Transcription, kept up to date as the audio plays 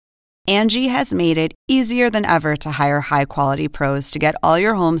Angie has made it easier than ever to hire high-quality pros to get all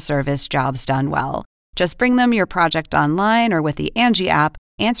your home service jobs done well. Just bring them your project online or with the Angie app,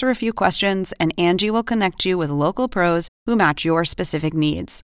 answer a few questions, and Angie will connect you with local pros who match your specific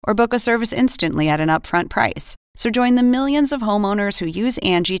needs. Or book a service instantly at an upfront price. So join the millions of homeowners who use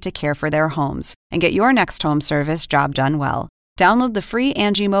Angie to care for their homes and get your next home service job done well. Download the free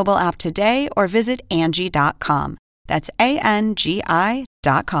Angie mobile app today or visit Angie.com. That's ANGI.com.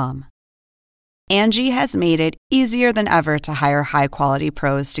 Angie has made it easier than ever to hire high-quality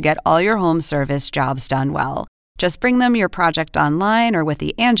pros to get all your home service jobs done well. Just bring them your project online or with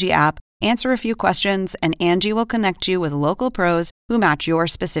the Angie app, answer a few questions, and Angie will connect you with local pros who match your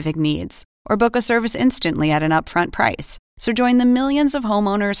specific needs. Or book a service instantly at an upfront price. So join the millions of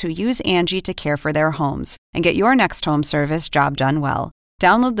homeowners who use Angie to care for their homes and get your next home service job done well.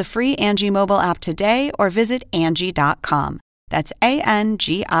 Download the free Angie mobile app today or visit Angie.com. That's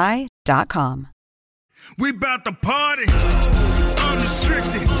ANGI.com. We bout to party,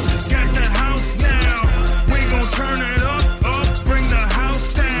 unrestricted. Got the house now. We gon' turn it up, bring the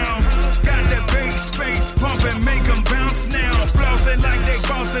house down. Got that bass space pumping, make them bounce now. Flossing like they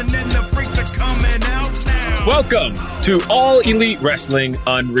bouncing and the freaks are coming out now. Welcome to All Elite Wrestling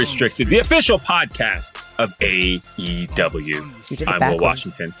Unrestricted, the official podcast of AEW. I'm Will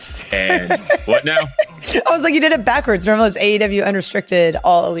Washington. And what now? I was like, you did it backwards. Normally it's AEW Unrestricted,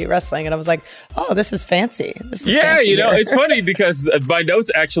 All Elite Wrestling. And I was like, oh, this is fancy. Fancy you know, it's funny because my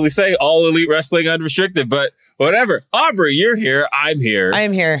notes actually say All Elite Wrestling Unrestricted, but whatever. Aubrey, you're here. I'm here. I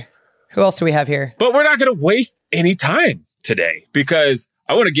am here. Who else do we have here? But we're not going to waste any time today because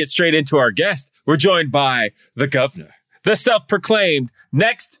I want to get straight into our guest. We're joined by the governor, the self-proclaimed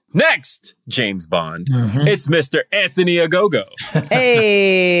next James Bond. Mm-hmm. It's Mr. Anthony Ogogo.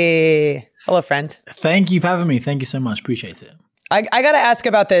 Hey. Hello, friend. Thank you for having me. Thank you so much. Appreciate it. I got to ask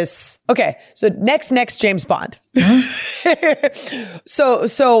about this. Okay, so next James Bond.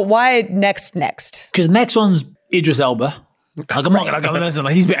 So why next? Because next one's Idris Elba. Like, I'm not going to go, listen,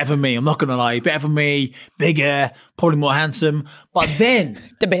 like, he's better for me. I'm not going to lie. Better for me, bigger, probably more handsome. But then...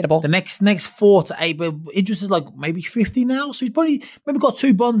 Debatable. The next 4 to 8, but Idris is like maybe 50 now. So he's probably maybe got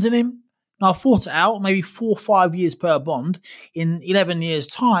 2 Bonds in him. Now, I thought it out, maybe 4 or 5 years per Bond. In 11 years'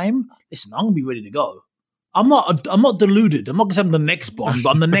 time, listen, I'm going to be ready to go. I'm not deluded. I'm not going to say I'm the next Bond,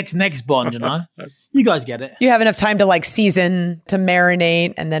 but I'm the next Bond, you know? You guys get it. You have enough time to like season, to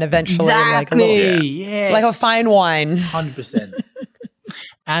marinate, and then eventually like a little, yes. Like a fine wine. 100%.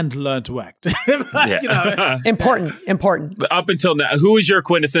 And learn to act. Yeah. You know. Important. Up until now, who is your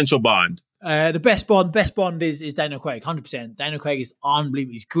quintessential Bond? The best Bond is Daniel Craig, 100%. Daniel Craig is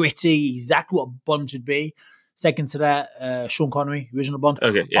unbelievable. He's gritty, exactly what Bond should be. Second to that, Sean Connery, original Bond.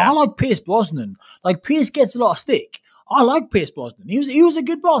 Okay, yeah. I like Pierce Brosnan. Like, Pierce gets a lot of stick. I like Pierce Brosnan. He was a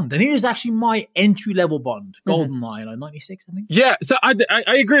good Bond, and he was actually my entry-level Bond. GoldenEye, like 96, I think. Yeah, so I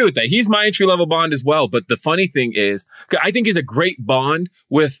agree with that. He's my entry-level Bond as well, but the funny thing is, I think he's a great Bond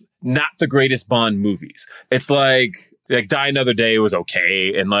with not the greatest Bond movies. It's like Die Another Day was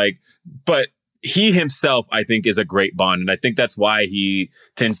okay, and but he himself, I think, is a great Bond, and I think that's why he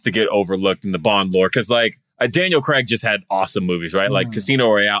tends to get overlooked in the Bond lore, because Daniel Craig just had awesome movies, right? Like Casino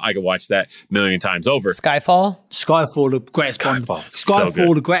Royale, I could watch that a million times over. Skyfall, the greatest Bond.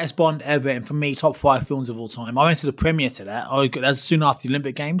 Skyfall, the greatest Bond ever, and for me, top 5 films of all time. I went to the premiere to that. That's soon after the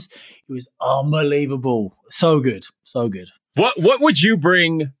Olympic Games. It was unbelievable. So good. What would you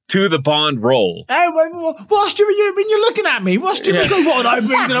bring to the Bond role? Hey, what's you're looking at me? What would I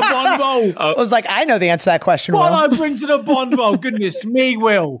bring to the Bond role? I was like, I know the answer to that question. What would I bring to the Bond role? Goodness me,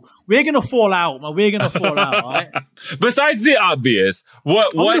 Will. We're going to fall out, man. We're going to fall out, right? Besides the obvious,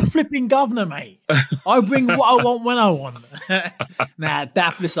 what? I'm a flipping governor, mate. I bring what I want when I want. Nah,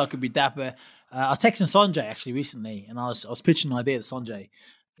 dapper, so I could be dapper. I was texting Sanjay, actually, recently, and I was pitching an idea to Sanjay.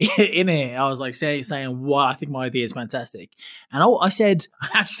 In here, I was like saying, wow, I think my idea is fantastic. And I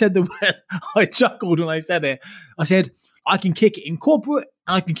actually said the word, I chuckled when I said it. I said, I can kick it in corporate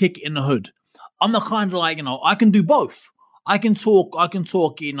and I can kick it in the hood. I'm not kind of like, I can do both. I can talk, I can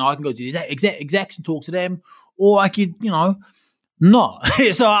go to the execs and talk to them, or I could, not.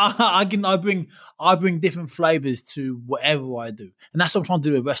 So I bring different flavors to whatever I do. And that's what I'm trying to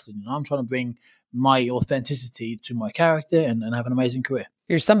do with wrestling. I'm trying to bring my authenticity to my character and have an amazing career.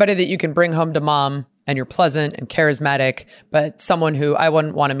 You're somebody that you can bring home to mom, and you're pleasant and charismatic, but someone who I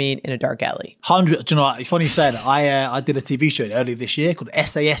wouldn't want to meet in a dark alley. 100. Do you know what? It's funny you say that. I did a TV show earlier this year called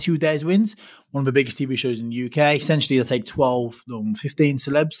SAS Who Dares Wins, one of the biggest TV shows in the UK. Essentially, they take 12, 15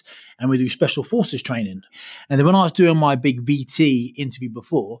 celebs, and we do special forces training. And then when I was doing my big VT interview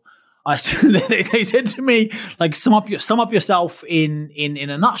before, They said to me, like, sum up yourself in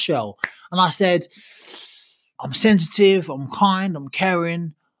a nutshell. And I said, I'm sensitive, I'm kind, I'm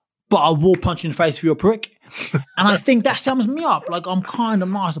caring, but I will punch you in the face if you're a prick. And I think that sums me up. Like, I'm kind,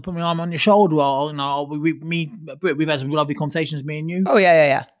 I'm nice, I put my arm on your shoulder. We've had some lovely conversations, me and you. Oh,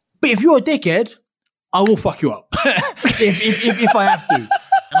 yeah. But if you're a dickhead, I will fuck you up if I have to.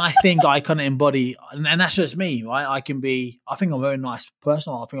 And I think I kind of embody, and that's just me, right? I think I'm a very nice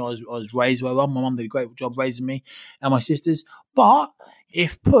person. I think I was raised very well. My mum did a great job raising me and my sisters. But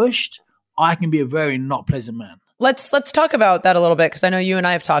if pushed, I can be a very not pleasant man. Let's talk about that a little bit, because I know you and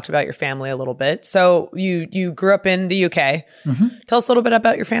I have talked about your family a little bit. So you grew up in the UK. Mm-hmm. Tell us a little bit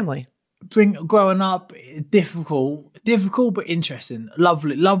about your family. Growing up, difficult but interesting.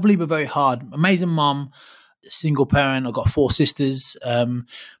 Lovely but very hard. Amazing mum. Single parent. I got 4 sisters.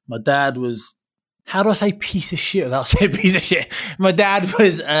 My dad was, how do I say piece of shit without saying piece of shit? My dad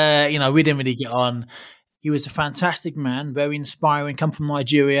was, we didn't really get on. He was a fantastic man, very inspiring. Come from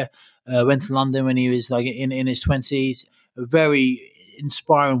Nigeria, went to London when he was like in his 20s. A very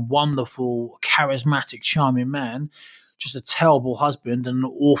inspiring, wonderful, charismatic, charming man. Just a terrible husband and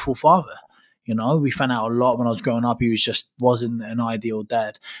an awful father. You know, we found out a lot when I was growing up. He wasn't an ideal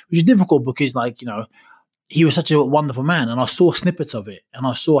dad, which is difficult because, he was such a wonderful man, and I saw snippets of it, and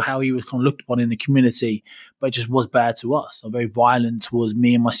I saw how he was kind of looked upon in the community, but it just was bad to us. So very violent towards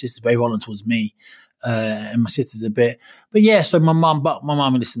me and my sister, very violent towards me and my sisters a bit. But yeah, so my mum,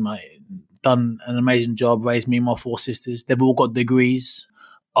 listen, mate, done an amazing job, raised me and my 4 sisters. They've all got degrees.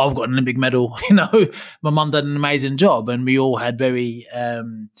 I've got an Olympic medal. My mum done an amazing job, and we all had very.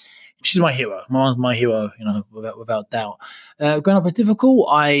 She's my hero. My mom's my hero, without doubt. Growing up was difficult.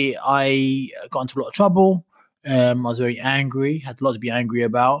 I got into a lot of trouble. I was very angry. Had a lot to be angry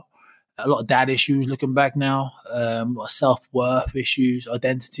about. A lot of dad issues looking back now. A lot of self-worth issues,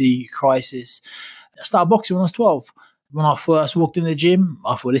 identity crisis. I started boxing when I was 12. When I first walked in the gym,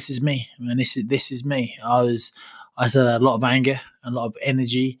 I thought, this is me. This is me. I had a lot of anger, a lot of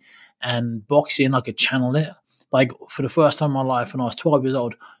energy, and boxing, I could channel it. Like, for the first time in my life, when I was 12 years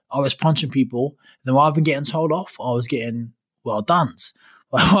old, I was punching people. Then rather than getting told off, I was getting well done.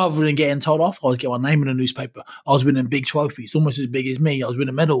 Rather than getting told off, I was getting my name in the newspaper. I was winning big trophies, almost as big as me. I was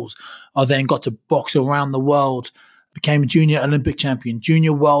winning medals. I then got to box around the world, became a junior Olympic champion,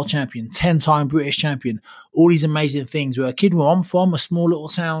 junior world champion, 10-time British champion. All these amazing things. Where a kid where I'm from, a small little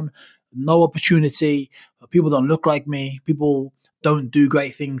town, no opportunity. People don't look like me. People don't do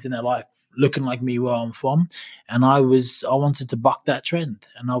great things in their life looking like me where I'm from. And I wanted to buck that trend.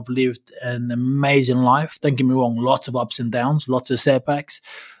 And I've lived an amazing life. Don't get me wrong, lots of ups and downs, lots of setbacks.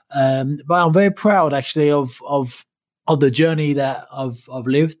 But I'm very proud actually of the journey that I've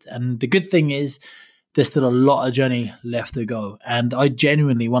lived. And the good thing is there's still a lot of journey left to go. And I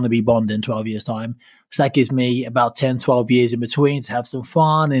genuinely want to be Bond in 12 years' time. So that gives me about 10, 12 years in between to have some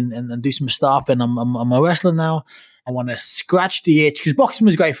fun and do some stuff. And I'm a wrestler now. I want to scratch the itch, because boxing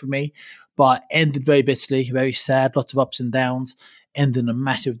was great for me, but ended very bitterly, very sad, lots of ups and downs, ended a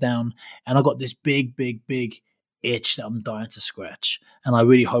massive down. And I got this big itch that I'm dying to scratch. And I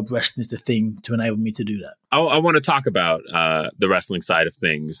really hope wrestling is the thing to enable me to do that. I want to talk about the wrestling side of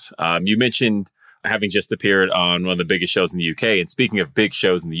things. You mentioned having just appeared on one of the biggest shows in the UK. And speaking of big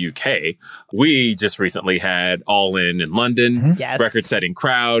shows in the UK, we just recently had All In London, Mm-hmm. Yes. Record-setting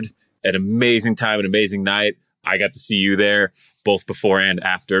crowd, an amazing time, an amazing night. I got to see you there both before and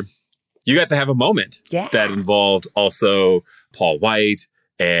after. You got to have a moment that involved also Paul White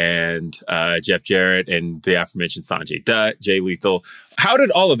and Jeff Jarrett and the aforementioned Sanjay Dutt, Jay Lethal. How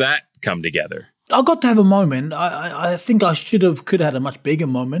did all of that come together? I got to have a moment. I think I could have had a much bigger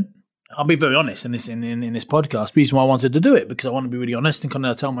moment. I'll be very honest in this podcast. The reason why I wanted to do it, because I want to be really honest and kind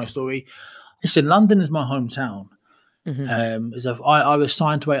of tell my story. Listen, London is my hometown. Mm-hmm. I was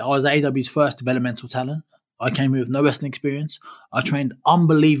signed to I was AEW's first developmental talent. I came here with no wrestling experience. I trained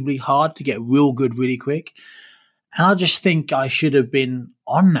unbelievably hard to get real good really quick. And I just think I should have been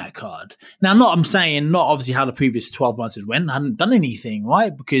on that card. Now, I'm saying not obviously how the previous 12 months had went. I hadn't done anything,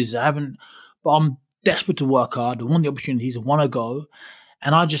 right? Because I haven't, but I'm desperate to work hard. I want the opportunities. I want to go.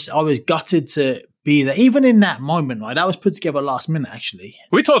 And I was gutted to be there. Even in that moment, right? That was put together last minute, actually.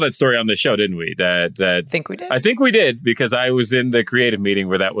 We told that story on the show, didn't we? I think we did. I think we did, because I was in the creative meeting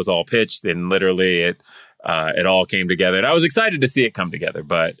where that was all pitched, and literally it all came together. And I was excited to see it come together,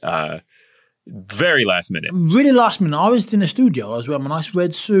 but very last minute. Really last minute. I was in the studio. I was wearing my nice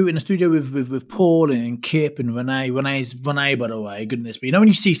red suit in the studio with Paul and Kip and Renee. Renee's, by the way, goodness me. You know when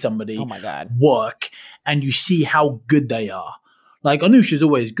you see somebody work and you see how good they are. Like, I knew she was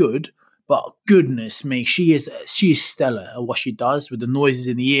always good, But goodness me, she is stellar at what she does with the noises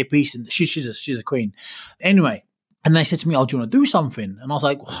in the earpiece, and she's a queen. Anyway, and they said to me, "Oh, do you want to do something?" And I was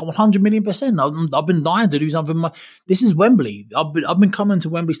like, "100,000,000%. I've been dying to do something. This is Wembley. I've been coming to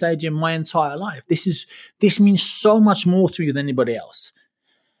Wembley Stadium my entire life. This means so much more to me than anybody else."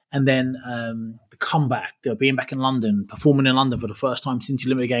 And then the comeback, being back in London, performing in London for the first time since the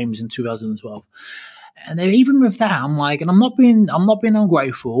Olympic Games in 2012. And then even with that, I'm like, and I'm not being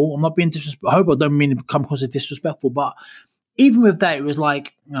ungrateful. I'm not being disrespectful. I hope I don't mean to come across as disrespectful, but even with that, it was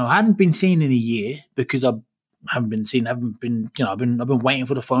like, I hadn't been seen in a year because I've been waiting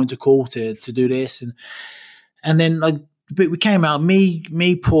for the phone to call to do this. And then like we came out,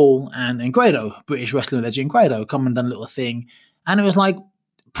 me, Paul and Grado, British wrestling legend Grado, come and done a little thing. And it was like,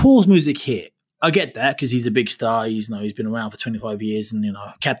 Paul's music hit. I get that because he's a big star. He's been around for 25 years and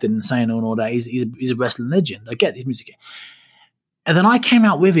Captain Insano and all that. He's a wrestling legend. I get his music. And then I came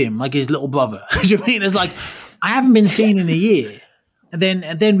out with him like his little brother. Do you know what I mean? It's like I haven't been seen in a year. And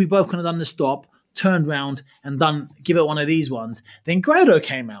then we both kind of done the stop, turned round and give it one of these ones. Then Grado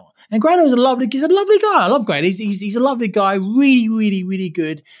came out. And Grado's a lovely guy. I love Grado. He's a lovely guy, really, really, really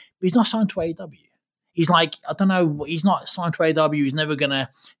good. But he's not signed to AEW. He's like, I don't know, he's not signed to AEW. He's never going to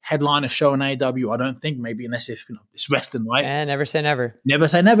headline a show in AEW, I don't think, maybe, unless it's wrestling, right? And never say never. Never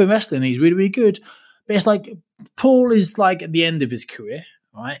say never in wrestling. He's really, really good. But it's like, Paul is like at the end of his career,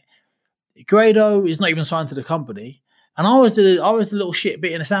 right? Grado is not even signed to the company. And I was the little shit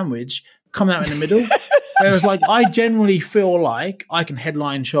bit in a sandwich coming out in the middle. Whereas like, I generally feel like I can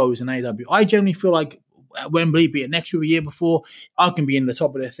headline shows in AEW. I generally feel like at Wembley, be it next year or the year before, I can be in the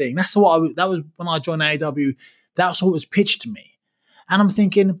top of their thing. That was when I joined AEW. That's what was pitched to me. And I'm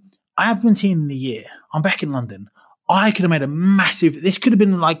thinking, I haven't been seen in a year. I'm back in London. I could have made a massive, this could have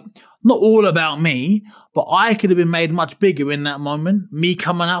been like, not all about me, but I could have been made much bigger in that moment. Me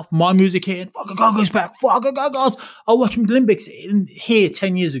coming out, my music hitting, fuck Ogogo's back, fuck Ogogo's. I watched the Olympics here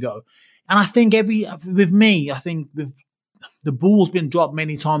 10 years ago. And I think with the ball's been dropped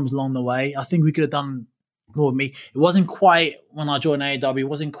many times along the way. I think we could have done more with me. It wasn't quite, when I joined AEW, it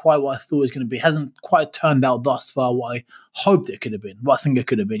wasn't quite what I thought it was going to be. It hasn't quite turned out thus far what I hoped it could have been, what I think it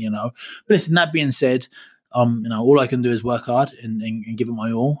could have been, But listen, that being said, all I can do is work hard and give it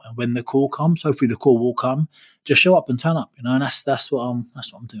my all. And when the call comes, hopefully the call will come, just show up and turn up, and that's what I'm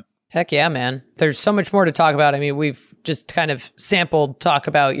doing. Heck yeah, man. There's so much more to talk about. I mean, we've just kind of sampled talk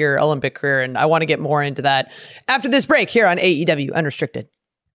about your Olympic career, and I want to get more into that after this break here on AEW Unrestricted.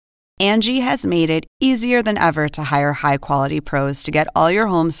 Angie has made it easier than ever to hire high-quality pros to get all your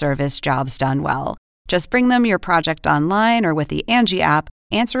home service jobs done well. Just bring them your project online or with the Angie app,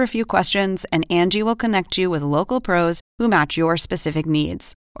 answer a few questions, and Angie will connect you with local pros who match your specific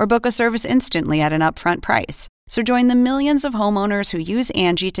needs. Or book a service instantly at an upfront price. So join the millions of homeowners who use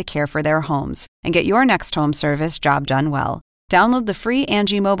Angie to care for their homes and get your next home service job done well. Download the free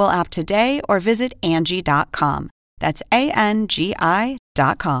Angie mobile app today or visit Angie.com. That's ANGI.com.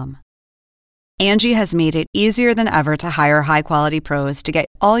 Angie has made it easier than ever to hire high-quality pros to get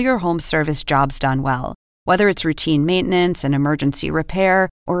all your home service jobs done well. Whether it's routine maintenance, an emergency repair,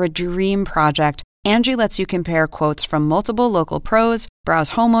 or a dream project, Angie lets you compare quotes from multiple local pros,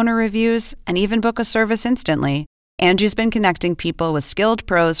 browse homeowner reviews, and even book a service instantly. Angie's been connecting people with skilled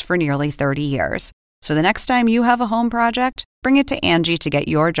pros for nearly 30 years. So the next time you have a home project, bring it to Angie to get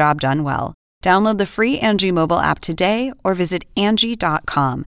your job done well. Download the free Angie mobile app today or visit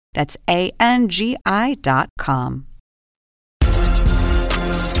Angie.com. That's ANGI.com.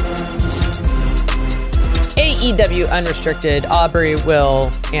 AEW Unrestricted, Aubrey,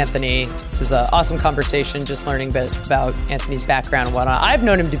 Will, Anthony. This is an awesome conversation, just learning a bit about Anthony's background and whatnot. I've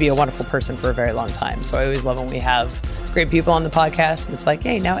known him to be a wonderful person for a very long time, so I always love when we have great people on the podcast. And it's like,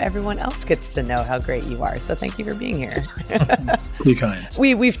 hey, now everyone else gets to know how great you are. So thank you for being here. Be kind.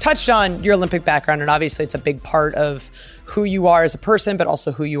 We've touched on your Olympic background, and obviously it's a big part of who you are as a person, but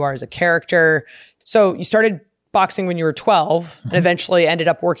also who you are as a character. So you started boxing when you were 12 and eventually ended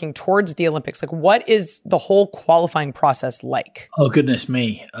up working towards the Olympics. Like, what is the whole qualifying process like? Oh, goodness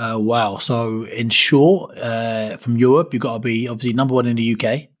me. Wow. So in short, from Europe, you've got to be obviously number one in the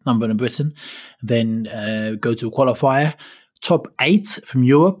UK, number one in Britain, then go to a qualifier. Top 8 from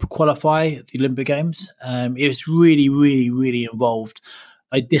Europe qualify at the Olympic Games. It was really, really, really involved.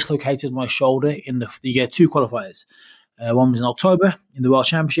 I dislocated my shoulder you get 2 qualifiers. One was in October in the World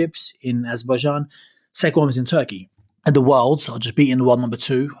Championships in Azerbaijan. Second one was in Turkey. At the Worlds, I just beat in the world number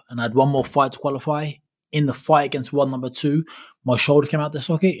 2, and I had one more fight to qualify. In the fight against world number 2, my shoulder came out the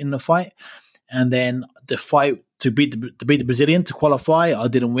socket in the fight. And then the fight to beat the Brazilian to qualify, I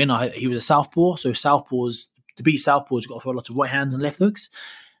didn't win. He was a southpaw, so to beat southpaws, you've got to throw lots of right hands and left hooks.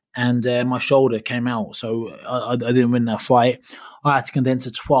 and my shoulder came out, so I didn't win that fight. I had to condense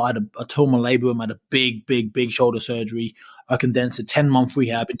it twice. I tore my labrum, had a big shoulder surgery. I condensed a 10-month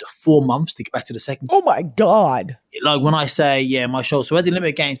rehab into 4 months to get back to the second. Oh my God. Like when I say, my shoulder. So at the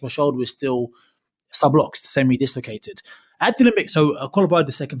Olympic Games, my shoulder was still subluxed, semi-dislocated. At the Olympics, so I qualified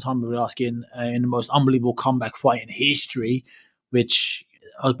the second time we were asking in the most unbelievable comeback fight in history, which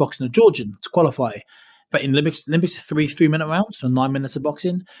I was boxing a Georgian to qualify. But in Olympics 3-minute rounds, so 9 minutes of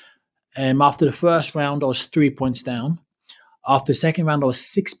boxing. After the first round, I was 3 points down. After the second round, I was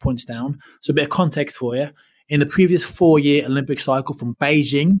 6 points down. So a bit of context for you. In the previous 4-year Olympic cycle from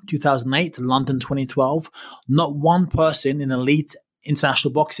Beijing 2008 to London 2012, not one person in elite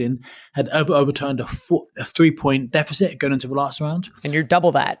international boxing had ever overturned a 3-point deficit going into the last round. And you're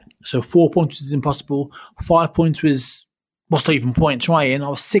double that. So 4 points was impossible. 5 points was not even point trying. I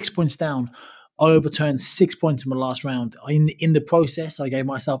was 6 points down. I overturned 6 points in the last round. In the process, I gave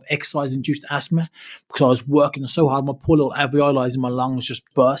myself exercise-induced asthma because I was working so hard. My poor little alveoli in my lungs just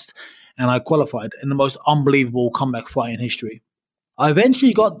burst, and I qualified in the most unbelievable comeback fight in history. I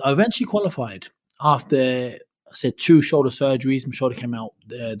eventually qualified after, I said, 2 shoulder surgeries. My shoulder came out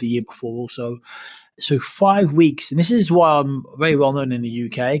the year before also. So 5 weeks, and this is why I'm very well known in the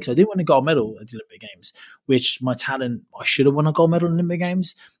UK, because I didn't win a gold medal at the Olympic Games, which my talent, I should have won a gold medal in the Olympic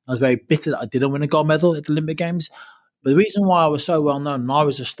Games. I was very bitter that I didn't win a gold medal at the Olympic Games. But the reason why I was so well known, and I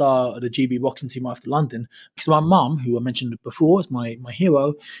was a star of the GB boxing team after London, because my mum, who I mentioned before, is my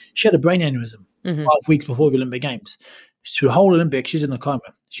hero, she had a brain aneurysm 5 weeks before the Olympic Games. So the whole Olympics, she's in a coma.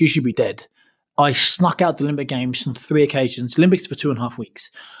 She should be dead. I snuck out the Olympic Games on 3 occasions, Olympics for 2.5 weeks.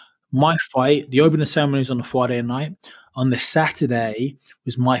 My fight, the opening ceremony was on the Friday night. On the Saturday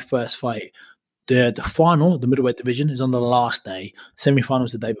was my first fight. The final, the middleweight division, is on the last day. Semi-final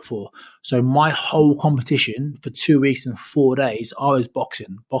was the day before. So my whole competition for 2 weeks and 4 days, I was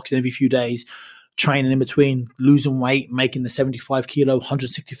boxing every few days, training in between, losing weight, making the 75 kilo,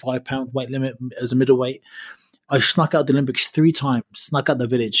 165 pound weight limit as a middleweight. I snuck out the Olympics 3 times, snuck out the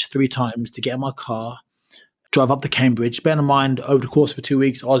village 3 times to get in my car, drive up to Cambridge. Bear in mind, over the course of 2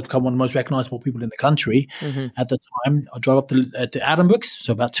 weeks, I was become one of the most recognisable people in the country. At the time, I drove up to Addenbrooke's,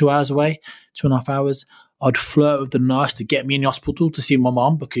 so about 2 hours away, 2.5 hours. I'd flirt with the nurse to get me in the hospital to see my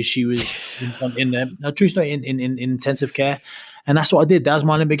mum because she was in intensive care. And that's what I did. That was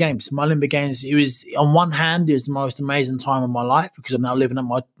my Olympic Games. My Olympic Games, it was, on one hand, it was the most amazing time of my life because I'm now living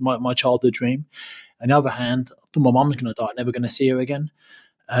out my childhood dream. On the other hand, I thought my mum's going to die, never going to see her again.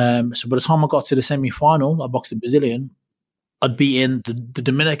 So by the time I got to the semi-final, I boxed a Brazilian. I'd beaten the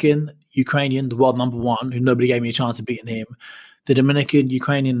Dominican, Ukrainian, the world number 1, who nobody gave me a chance of beating him. The Dominican,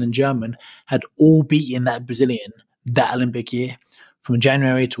 Ukrainian, and German had all beaten that Brazilian that Olympic year. From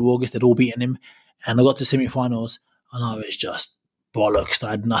January to August, they'd all beaten him. And I got to semi-finals, and I was just bollocks.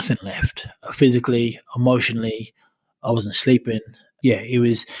 I had nothing left. Physically, emotionally, I wasn't sleeping. Yeah, it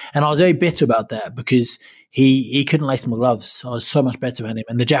was, and I was very bitter about that because he couldn't lace my gloves. I was so much better than him.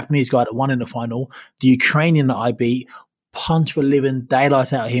 And the Japanese guy that won in the final, the Ukrainian that I beat, punched for living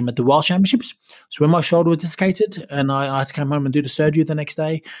daylight out of him at the World Championships. So when my shoulder was dislocated and I had to come home and do the surgery the next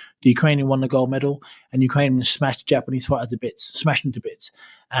day, the Ukrainian won the gold medal, and Ukrainian smashed the Japanese fighters to bits, smashed them to bits.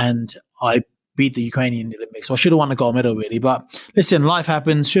 And I beat the Ukrainian in the Olympics. So I should have won the gold medal, really. But listen, life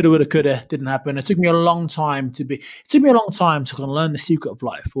happens. Shoulda, woulda, coulda. Didn't happen. It took me a long time to kind of learn the secret of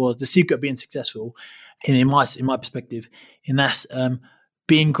life, or the secret of being successful, in my perspective. And that's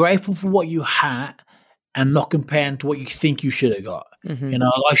being grateful for what you had and not comparing to what you think you should have got. You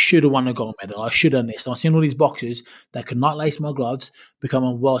know, I should have won a gold medal. I should have done this. And I've seen all these boxers that could not lace my gloves become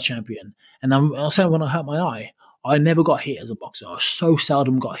a world champion. And I'm saying, when I hurt my eye, I never got hit as a boxer. I so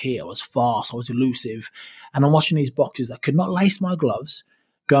seldom got hit. I was fast. I was elusive. And I'm watching these boxers that could not lace my gloves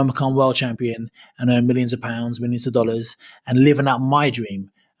go and become world champion and earn millions of pounds, millions of dollars, and living out my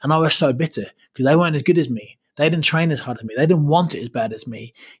dream. And I was so bitter because they weren't as good as me. They didn't train as hard as me. They didn't want it as bad as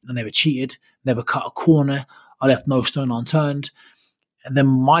me. I never cheated, never cut a corner. I left no stone unturned. And then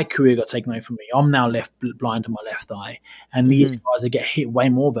my career got taken away from me. I'm now left blind to my left eye. And these guys that get hit way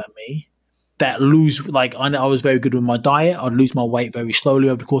more than me, that lose, like I was very good with my diet. I'd lose my weight very slowly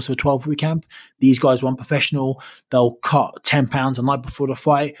over the course of a 12-week camp. These guys were unprofessional. They'll cut 10 pounds a night before the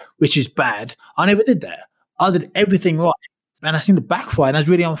fight, which is bad. I never did that. I did everything right. And I seemed to backfire, and that's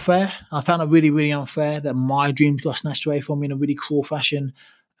really unfair. I found it really, really unfair that my dreams got snatched away from me in a really cruel fashion.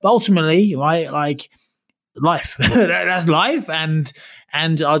 But ultimately, right, like life, that's life. And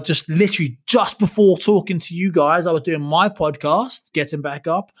I just literally, just before talking to you guys, I was doing my podcast, Getting Back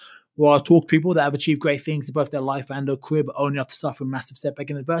Up, where I talk to people that have achieved great things in both their life and their career, but only have to suffer a massive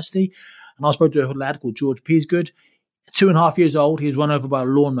setback in adversity. And I spoke to a lad called George Peasgood. 2.5 years old, he was run over by a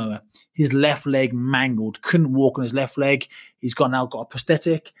lawnmower. His left leg mangled, couldn't walk on his left leg. He's now got a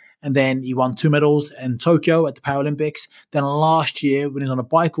prosthetic. And then he won 2 medals in Tokyo at the Paralympics. Then last year, when he was on a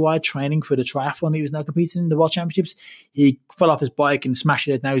bike ride training for the triathlon he was now competing in the World Championships, he fell off his bike and smashed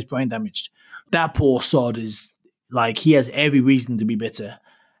it. Now he's brain damaged. That poor sod is like, he has every reason to be bitter.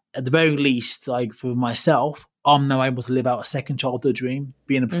 At the very least, like for myself, I'm now able to live out a second childhood dream,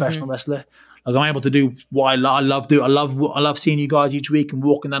 being a professional wrestler. Like I'm able to do what I love do. I love seeing you guys each week and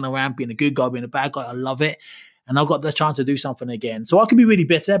walking down the ramp, being a good guy, being a bad guy. I love it. And I've got the chance to do something again. So I could be really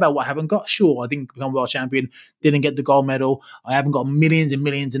bitter about what I haven't got. Sure, I didn't become world champion, didn't get the gold medal. I haven't got millions and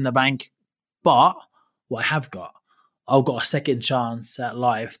millions in the bank. But what I have got, I've got a second chance at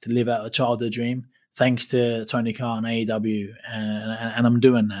life to live out a childhood dream, thanks to Tony Khan, AEW, and I'm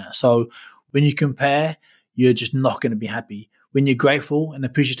doing that. So when you compare, you're just not going to be happy. When you're grateful and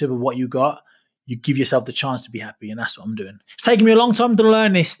appreciative of what you got, you give yourself the chance to be happy, and that's what I'm doing. It's taken me a long time to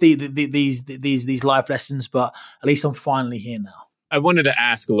learn these life lessons, but at least I'm finally here now. I wanted to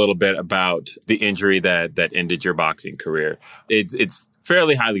ask a little bit about the injury that ended your boxing career. It's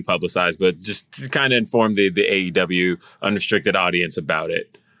fairly highly publicized, but just kind of inform the AEW unrestricted audience about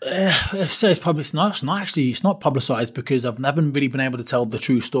it. So it's not publicized because I've never really been able to tell the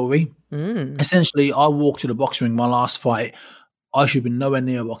true story. Essentially, I walked to the boxing ring my last fight. I should have been nowhere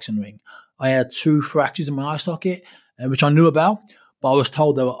near a boxing ring. I had 2 fractures in my eye socket, which I knew about, but I was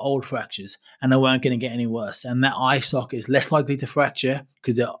told they were old fractures and they weren't going to get any worse. And that eye socket is less likely to fracture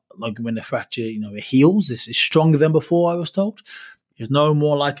because, like when the fracture, it heals. It's stronger than before, I was told. It's no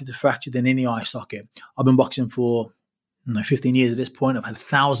more likely to fracture than any eye socket. I've been boxing for 15 years at this point. I've had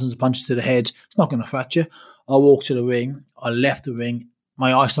thousands of punches to the head. It's not going to fracture. I walked to the ring. I left the ring.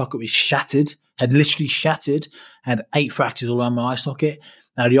 My eye socket was shattered, had literally shattered, had 8 fractures all around my eye socket.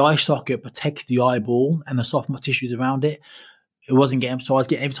 Now, the eye socket protects the eyeball and the soft tissues around it. It wasn't getting, so I was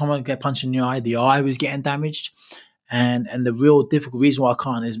getting, every time I get punched in the eye was getting damaged. And the real difficult reason why I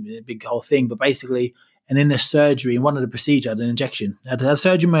can't is a big whole thing, but basically, and in the surgery, in one of the procedures, I had an injection. I had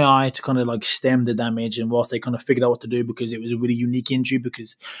surgery in my eye to kind of like stem the damage, and whilst they kind of figured out what to do, because it was a really unique injury,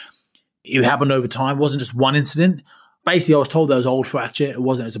 because it happened over time. It wasn't just one incident. Basically, I was told there was an old fracture. It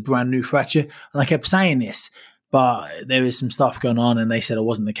wasn't. It was a brand new fracture. And I kept saying this, but there was some stuff going on and they said it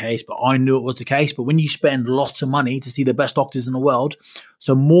wasn't the case, but I knew it was the case. But when you spend lots of money to see the best doctors in the world,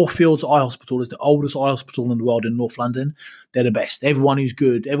 so Moorfields Eye Hospital is the oldest eye hospital in the world in North London. They're the best. Everyone who's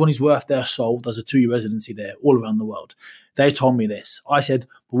good, everyone who's worth their soul does a 2-year residency there all around the world. They told me this. I said,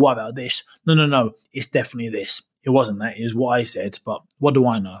 but what about this? No. It's definitely this. It wasn't that. It is what I said, but what do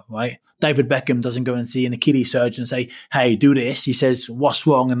I know, right? David Beckham doesn't go and see an Achilles surgeon and say, hey, do this. He says, what's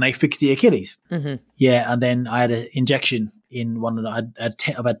wrong? And they fix the Achilles. Mm-hmm. Yeah, and then I had an injection in one of the,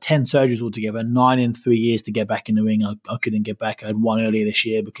 I've had 10 surgeries altogether, 9 in 3 years to get back in the ring. I couldn't get back. I had one earlier this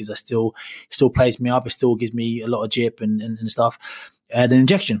year because it still plays me up. It still gives me a lot of jip and stuff. I had an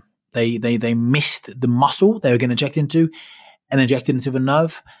injection. They missed the muscle they were going to inject into and injected into the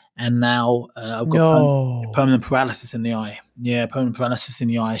nerve. And now I've got permanent paralysis in the eye. Yeah, permanent paralysis in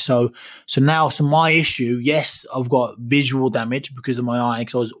the eye. So my issue, yes, I've got visual damage because of my eye,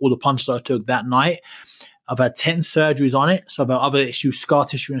 because all the punches I took that night. I've had 10 surgeries on it, so I've had other issues, scar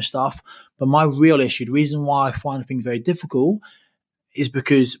tissue and stuff. But my real issue, the reason why I find things very difficult, is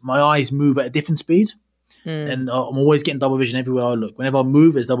because my eyes move at a different speed. And I'm always getting double vision everywhere I look. Whenever I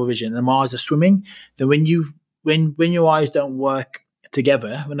move, there's double vision, and my eyes are swimming. Then when your eyes don't work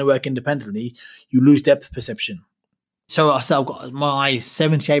together, when they work independently, you lose depth perception. So I've got my eye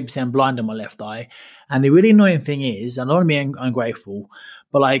 78% blind in my left eye. And the really annoying thing is, I don't want to be ungrateful,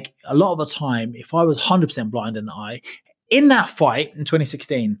 but like a lot of the time, if I was 100% blind in the eye, in that fight in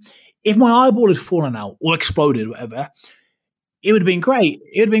 2016, if my eyeball had fallen out or exploded or whatever, it would have been great.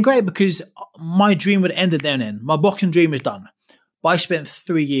 It would have been great because my dream would have ended there and then. My boxing dream is done. But I spent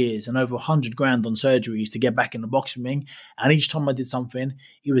 3 years and over 100 grand on surgeries to get back in the boxing ring. And each time I did something,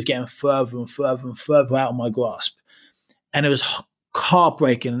 it was getting further and further and further out of my grasp. And it was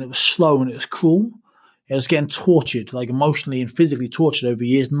heartbreaking, and it was slow, and it was cruel. I was getting tortured, like emotionally and physically tortured over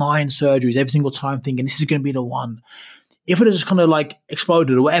years. 9 surgeries every single time, thinking this is going to be the one. If it had just kind of like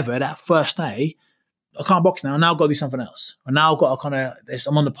exploded or whatever that first day, I can't box now. Now I've got to do something else. And now I've got to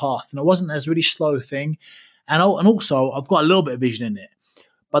I'm on the path. And it wasn't this really slow thing. And also, I've got a little bit of vision in it.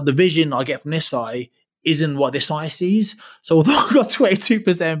 But the vision I get from this eye isn't what this eye sees. So although I've got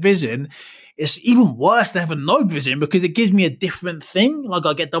 22% vision, it's even worse than having no vision because it gives me a different thing. Like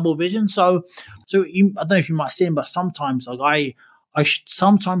I get double vision. So I don't know if you might see him, but sometimes like I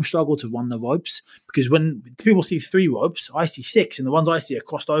sometimes struggle to run the ropes because when people see 3 ropes, I see 6, and the ones I see are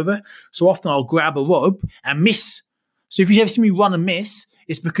crossed over. So often I'll grab a rope and miss. So if you ever see me run and miss,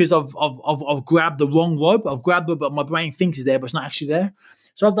 it's because I've grabbed the wrong rope. I've grabbed it, but my brain thinks it's there, but it's not actually there.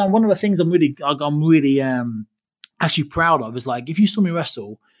 So I've done one of the things I'm really actually proud of is like, if you saw me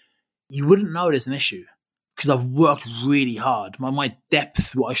wrestle, you wouldn't know there's an issue because I've worked really hard. My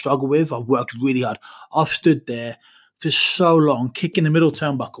depth, what I struggle with, I've worked really hard. I've stood there for so long, kicking the middle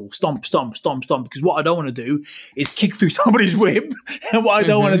turnbuckle, stomp, stomp, stomp, stomp, because what I don't want to do is kick through somebody's rib, and what I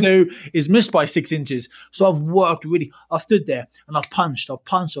don't want to do is miss by 6 inches. So I've stood there and I've punched for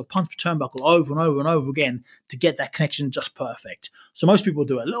turnbuckle over and over and over again to get that connection just perfect. So most people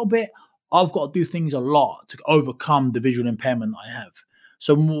do it a little bit. I've got to do things a lot to overcome the visual impairment I have.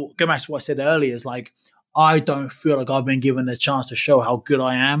 So go back to what I said earlier, is like, I don't feel like I've been given the chance to show how good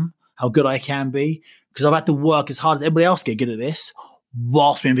I am, how good I can be, because I've had to work as hard as everybody else to get good at this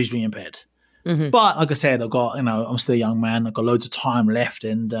whilst being visually impaired. But like I said, I'm still a young man. I've got loads of time left,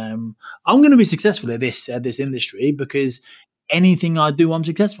 and I'm going to be successful at this industry because anything I do, I'm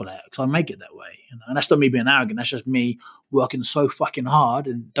successful at because I make it that way. And that's not me being arrogant. That's just me working so fucking hard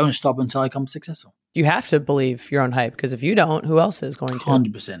and don't stop until I become successful. You have to believe your own hype, because if you don't, who else is going to?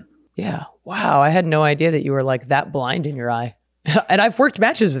 100%. Yeah. Wow. I had no idea that you were like that blind in your eye. And I've worked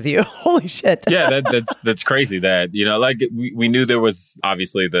matches with you. Holy shit. Yeah, that's crazy that, like we knew there was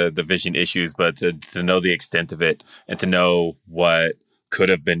obviously the vision issues, but to know the extent of it and to know what could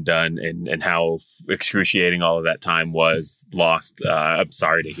have been done and how excruciating all of that time was lost. I'm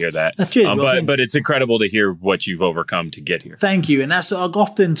sorry to hear that. But it's incredible to hear what you've overcome to get here. Thank you. And that's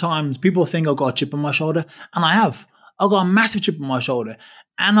oftentimes people think I've got a chip on my shoulder, and I have. I've got a massive chip on my shoulder.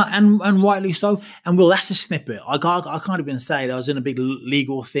 And rightly so. And that's a snippet. I can't even say that I was in a big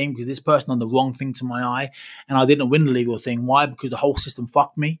legal thing because this person done the wrong thing to my eye, and I didn't win the legal thing. Why? Because the whole system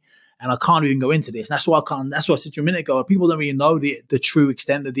fucked me, and I can't even go into this. And that's why I can't. That's what I said to you a minute ago. People don't really know the true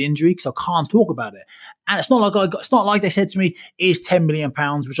extent of the injury because I can't talk about it. And it's not like they said to me, "Here's £10 million,"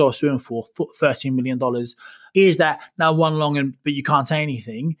 which I was suing for $13 million. Here's that now one long, but you can't say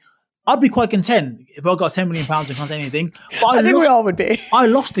anything. I'd be quite content if I got £10 million and can't say anything. But I think we all would be. I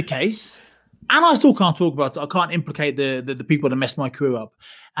lost the case, and I still can't talk about it. I can't implicate the people that messed my career up.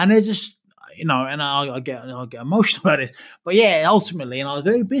 And there's just, and I get emotional about it. But yeah, ultimately, and I was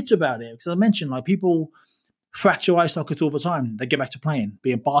very bitter about it because I mentioned, like, people fracture eye sockets all the time. They get back to playing,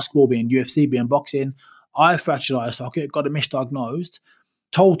 be it basketball, be it UFC, be it boxing. I fractured eye socket, got it misdiagnosed,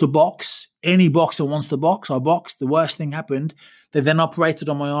 told to box. Any boxer wants to box. I boxed. The worst thing happened. They then operated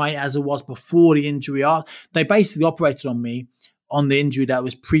on my eye as it was before the injury. They basically operated on me on the injury that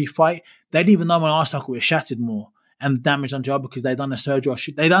was pre-fight. They didn't even know my eye socket was shattered more and damaged onto it because they'd done the surgery.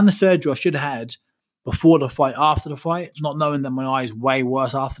 They done the surgery I should have had before the fight, after the fight, not knowing that my eye is way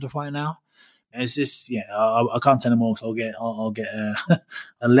worse after the fight now. And it's just, I can't tell them all, so I'll get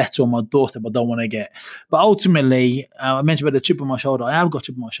a letter on my doorstep I don't want to get. But ultimately, I mentioned about the chip on my shoulder. I have got a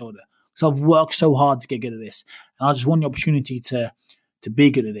chip on my shoulder. So I've worked so hard to get good at this. And I just want the opportunity to be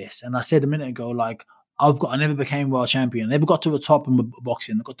good at this. And I said a minute ago, like, I never became world champion. I never got to the top in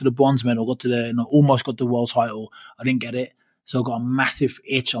boxing. I got to the bronze medal, almost got the world title. I didn't get it. So I've got a massive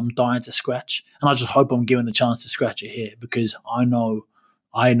itch I'm dying to scratch. And I just hope I'm given the chance to scratch it here because I know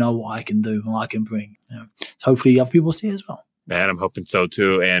what I can do and what I can bring. So hopefully other people see it as well. Man, I'm hoping so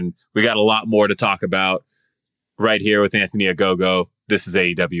too. And we got a lot more to talk about right here with Anthony Ogogo. This is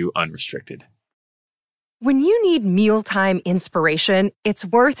AEW Unrestricted. When you need mealtime inspiration, it's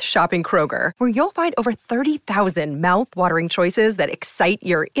worth shopping Kroger, where you'll find over 30,000 mouth-watering choices that excite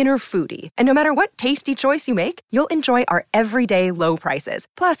your inner foodie. And no matter what tasty choice you make, you'll enjoy our everyday low prices,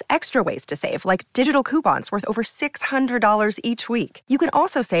 plus extra ways to save, like digital coupons worth over $600 each week. You can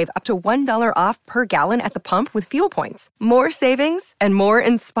also save up to $1 off per gallon at the pump with fuel points. More savings and more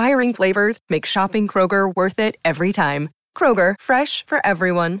inspiring flavors make shopping Kroger worth it every time. Kroger, fresh for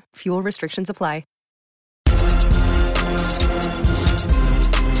everyone. Fuel restrictions apply.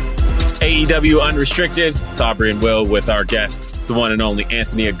 AEW Unrestricted. It's Aubrey and Will with our guest, the one and only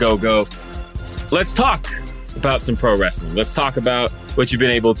Anthony Ogogo. Let's talk about some pro wrestling. Let's talk about what you've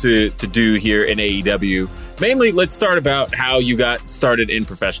been able to do here in AEW. Mainly, let's start about how you got started in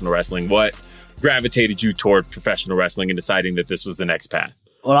professional wrestling. What gravitated you toward professional wrestling and deciding that this was the next path?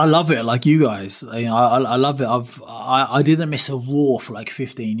 Well, I love it, like you guys. I love it. I didn't miss a Raw for like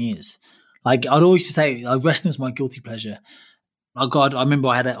 15 years. Like, I'd always say, wrestling's my guilty pleasure. I remember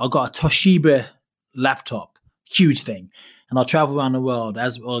I got a Toshiba laptop, huge thing, and I travel around the world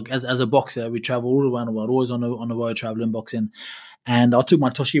as a boxer. We travel all around the world, always on the road traveling boxing. And I took my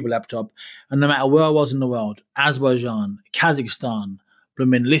Toshiba laptop, and no matter where I was in the world, Azerbaijan, Kazakhstan,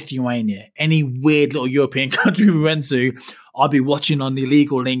 Lithuania, any weird little European country we went to, I'd be watching on the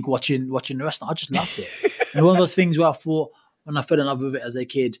illegal link, watching the wrestling. I just loved it. And one of those things where I thought, when I fell in love with it as a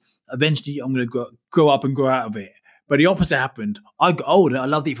kid, eventually I'm going to grow up and grow out of it. But the opposite happened. I got older. I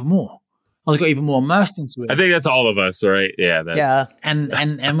loved it even more. I got even more immersed into it. I think that's all of us, right? Yeah. And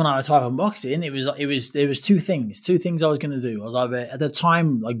when I retired from boxing, there was two things I was going to do. I was either, at the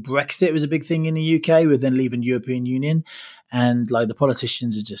time, like Brexit was a big thing in the UK. We're then leaving the European Union, and like the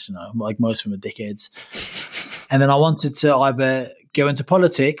politicians are just, like most of them are dickheads. And then I wanted to either go into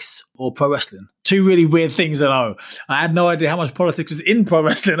politics or pro wrestling. Two really weird things I know. I had no idea how much politics was in pro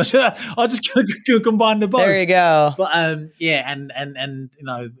wrestling. I just could combine the both. There you go. But and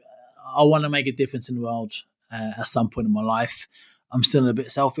I want to make a difference in the world at some point in my life. I'm still a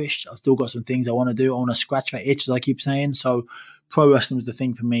bit selfish. I've still got some things I want to do. I want to scratch that itch, as I keep saying. So pro wrestling was the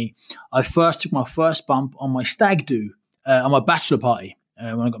thing for me. I first took my first bump on my stag do, on my bachelor party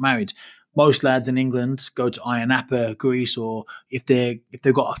when I got married. Most lads in England go to Ayia Napa, Greece, or if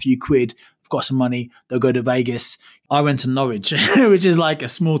they've got a few quid, they've got some money, they'll go to Vegas. I went to Norwich, which is like a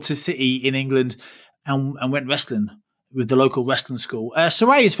small city in England, and went wrestling with the local wrestling school.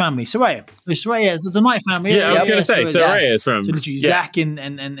 Soraya's family, Soraya, the Knight family. Yeah, I was going to say, Soraya is from... So literally Zach and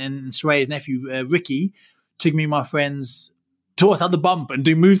Soraya's nephew, Ricky, took me and my friends, taught us how to bump and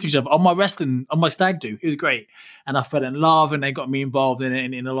do moves to each other on my stag do. It was great. And I fell in love, and they got me involved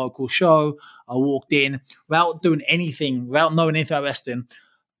in a local show. I walked in without doing anything, without knowing anything about wrestling.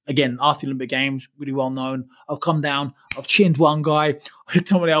 Again, after the Olympic Games, really well known. I've come down, I've chinned one guy, hit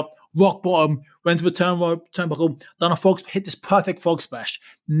somebody up, rock bottom, went to the turnbuckle, done a frog, hit this perfect frog splash.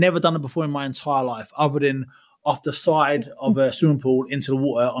 Never done it before in my entire life, other than off the side of a swimming pool into the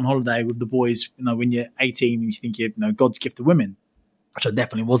water on holiday with the boys. When you're 18, you think you're God's gift to women, which I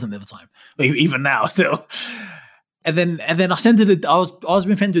definitely wasn't at the time, but even now still. And then I sent it. I was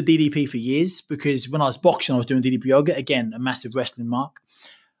been friends with DDP for years, because when I was boxing, I was doing DDP yoga. Again, a massive wrestling mark.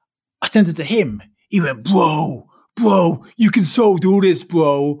 I sent it to him. He went, bro, you can solve all this,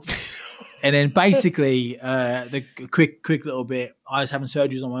 bro. And then basically, the quick little bit, I was having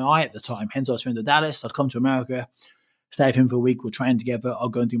surgeries on my eye at the time. Hence, I was going to Dallas. I'd come to America, stay with him for a week. We'll train together. I'll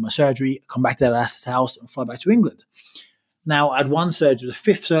go and do my surgery, come back to Dallas' house, and fly back to England. Now, I had one surgery, the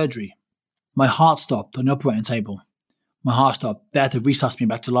fifth surgery. My heart stopped on the operating table. My heart stopped. They had to resuscitate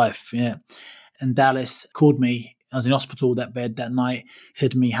me back to life. Yeah. And Dallas called me. I was in hospital that night. He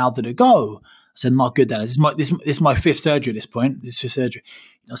said to me, "How did it go?" I said, "Not good, Dallas. This is my fifth surgery at this point. This fifth surgery."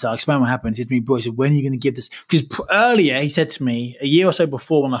 So I explained what happened. He said to me, "Bro," he said, "when are you going to give this?" Because earlier, he said to me, a year or so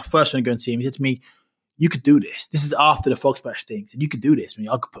before, when I first went to go and see him, he said to me, "You could do this. This is after the frog splash thing. He said, you could do this.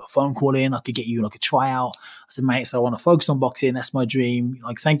 I could put a phone call in. I could get you like a tryout." I said, "Mate, so I want to focus on boxing. That's my dream.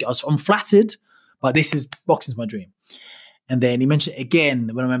 Like, thank you. I'm flattered, but boxing's my dream." And then he mentioned it again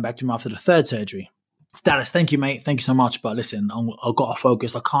when I went back to him after the third surgery. It's Dallas, thank you, mate. Thank you so much. But listen, I've got to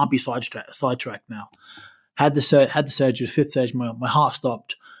focus. I can't be sidetracked now. Had the surgery, the fifth surgery. My heart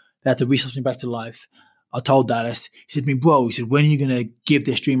stopped. They had to resuscitate me back to life. I told Dallas. He said to me, "Bro," he said, "when are you going to give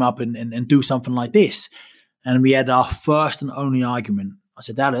this dream up and do something like this?" And we had our first and only argument. I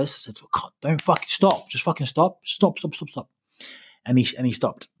said, "Dallas," I said, "don't fucking stop. Just fucking stop. Stop. And he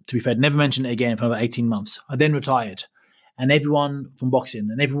stopped. To be fair, never mentioned it again for another 18 months. I then retired. And everyone from boxing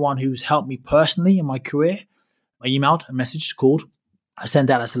and everyone who's helped me personally in my career, I emailed, a message, called. I sent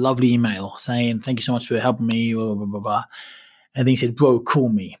Dallas a lovely email saying, "Thank you so much for helping me, blah, blah, blah, blah." And then he said, "Bro, call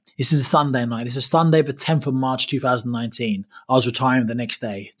me. This is a Sunday night. This is Sunday, the 10th of March, 2019. I was retiring the next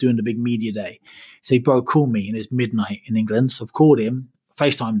day, doing the big media day." He said, "Bro, call me." And it's midnight in England. So I've called him,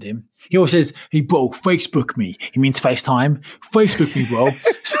 FaceTimed him. He always says, "Hey, bro, Facebook me." He means FaceTime. Facebook me, bro.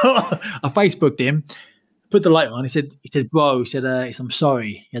 So I Facebooked him. Put the light on. He said, "Bro," he said, "I'm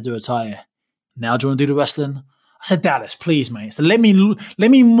sorry, you had to retire. Now do you want to do the wrestling?" I said, "Dallas, please, mate." So let me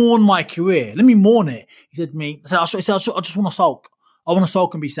mourn my career. Let me mourn it. He said to me, I just want to sulk. I want to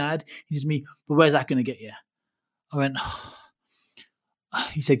sulk and be sad. He said to me, "But where's that going to get you?" I went,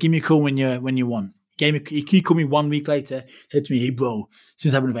 he said, "Give me a call when you want." He called me 1 week later. He said to me, "Hey, bro,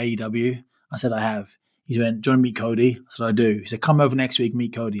 since happened with AEW?" I said, "I have." He went, "Do you want to meet Cody?" I said, "I do." He said, "Come over next week,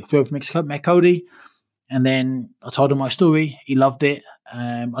 meet Cody." I flew over from Mexico, met Cody. And then I told him my story. He loved it.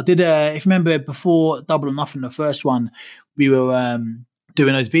 I did, if you remember, before Double or Nothing, the first one, we were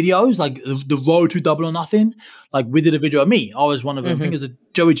doing those videos, like the road to Double or Nothing. Like, we did a video of me. I was one of them. I think it was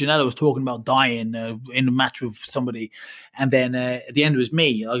Joey Janela was talking about dying in a match with somebody. And then at the end, it was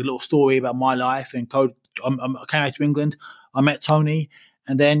me, like a little story about my life. And I came out to England. I met Tony.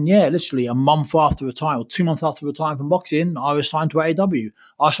 And then, literally a month after retiring, or 2 months after retiring from boxing, I was signed to AEW.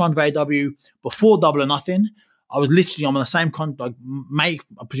 I signed to AEW before Double or Nothing. I was literally, I'm on the same contract, May,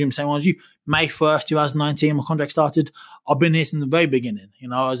 I presume same one as you, May 1st, 2019, my contract started. I've been here since the very beginning. You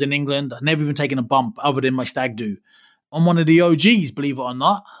know, I was in England. I've never even taken a bump other than my stag do. I'm one of the OGs, believe it or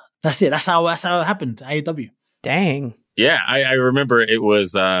not. That's it. That's how it happened to AEW. Dang. Yeah, I remember it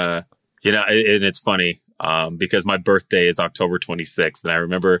was, and it's funny because my birthday is October 26th. And I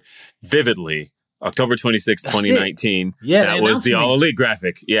remember vividly October 26th, 2019. Yeah, that was the All Elite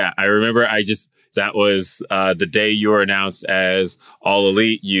graphic. Yeah, I remember that was the day you were announced as All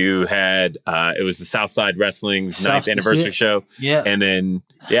Elite. You had, it was the Southside Wrestling's 9th anniversary show. Yeah. And then,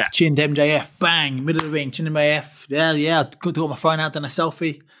 chinned MJF, bang, middle of the ring, chinned MJF. Yeah. Got my phone out, done a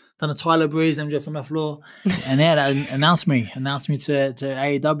selfie, done a Tyler Breeze, MJF on the floor. And that announced me to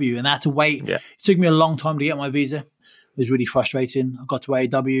AEW. And I had to wait. Yeah. It took me a long time to get my visa. It was really frustrating. I got to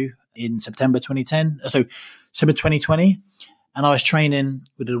AEW in September 2020. And I was training,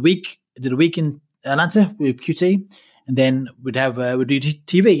 we did a week in Atlanta with QT, and then we'd do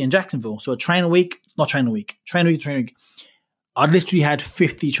TV in Jacksonville. So train a week. I literally had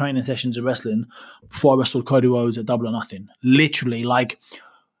 50 training sessions of wrestling before I wrestled Cody Rhodes at Double or Nothing. Literally, like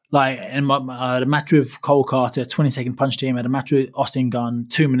in the match with Cole Carter, 20-second punched him. I had a match with Austin Gunn,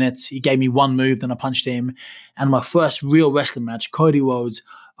 2 minutes. He gave me one move, then I punched him. And my first real wrestling match, Cody Rhodes,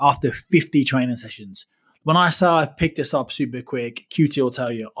 after 50 training sessions. When I say I picked this up super quick, QT will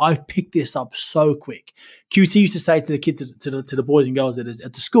tell you, I picked this up so quick. QT used to say to the kids, to the boys and girls at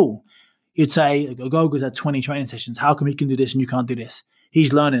the school, he'd say, Ogogo's had 20 training sessions. How come he can do this and you can't do this?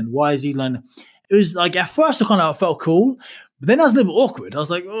 He's learning. Why is he learning? It was like, at first I kind of felt cool, but then I was a little bit awkward. I was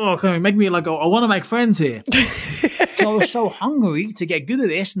like, oh, can you make me like, I want to make friends here. So I was so hungry to get good at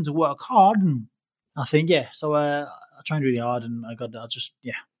this and to work hard. And I think, so I trained really hard and that's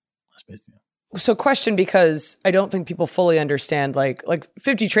basically it. So question, because I don't think people fully understand, like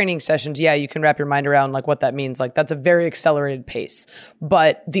 50 training sessions, you can wrap your mind around like what that means. Like that's a very accelerated pace.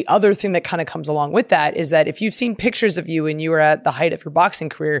 But the other thing that kind of comes along with that is that if you've seen pictures of you and you were at the height of your boxing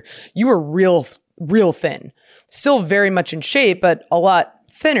career, you were real thin. Still very much in shape, but a lot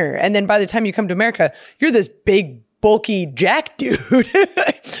thinner. And then by the time you come to America, you're this big, bulky jack dude.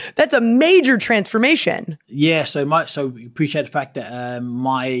 That's a major transformation. Yeah, so appreciate the fact that I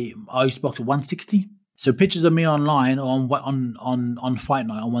used to box at 160. So pictures of me online on fight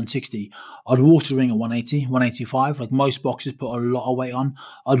night on 160, I'd walk to the ring at 180, 185. Like most boxers put a lot of weight on.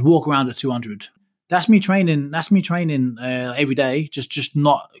 I'd walk around at 200. That's me training every day, just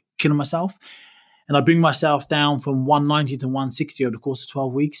not killing myself. And I bring myself down from 190 to 160 over the course of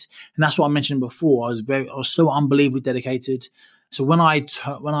 12 weeks. And that's what I mentioned before. I was so unbelievably dedicated. So when I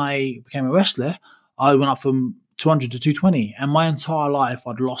became a wrestler, I went up from 200 to 220. And my entire life,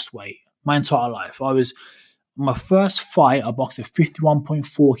 I'd lost weight. My entire life. My first fight, I boxed at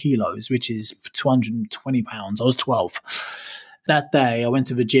 51.4 kilos, which is 220 pounds. I was 12. That day, I went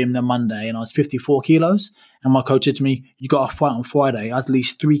to the gym that Monday and I was 54 kilos. And my coach said to me, you got to fight on Friday at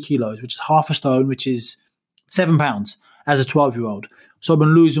least 3 kilos, which is half a stone, which is 7 pounds as a 12-year-old. So I've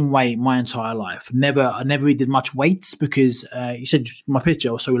been losing weight my entire life. I never really did much weights because you said my picture,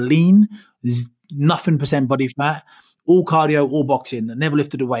 I was so lean, nothing % body fat, all cardio, all boxing. I never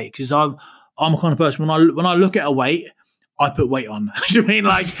lifted a weight because I'm a kind of person, when I look at a weight, I put weight on. You know what I mean?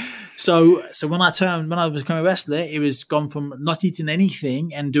 Like, so when I was becoming a wrestler, it was gone from not eating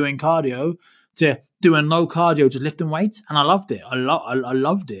anything and doing cardio to doing no cardio, just lifting weights. And I loved it. I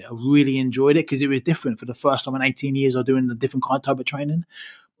loved it. I really enjoyed it because it was different. For the first time in 18 years, I was doing a different kind of type of training.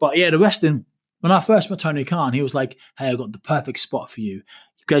 But yeah, the wrestling, when I first met Tony Khan, he was like, hey, I got the perfect spot for you.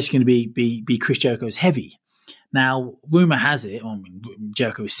 You guys are going to be Chris Jericho's heavy. Now, rumor has it,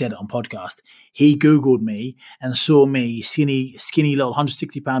 Jericho said it on podcast, he Googled me and saw me, skinny little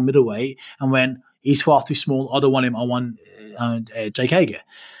 160-pound middleweight, and went, he's far too small. I don't want him. I want Jake Hager.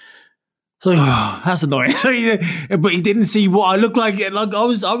 So, that's annoying. But he didn't see what I looked like. Like I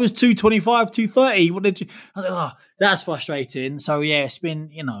was 225, 230. What did you? I was like, that's frustrating. So yeah, it's been,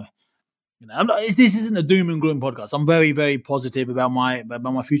 this isn't a doom and gloom podcast. I'm very, very positive about my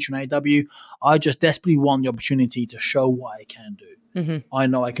future in AEW. I just desperately want the opportunity to show what I can do. Mm-hmm. I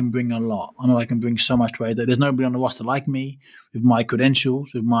know I can bring a lot. I know I can bring so much to AEW. There's nobody on the roster like me with my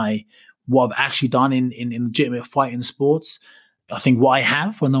credentials, with what I've actually done in legitimate fighting sports. I think what I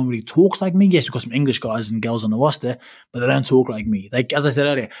have, when no one really talks like me, yes, we've got some English guys and girls on the roster, but they don't talk like me. As I said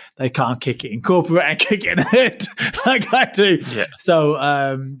earlier, they can't kick it in corporate and kick it in the head like I do. Yeah. So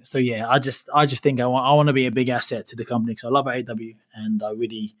yeah, I just think I want to be a big asset to the company because I love AEW and I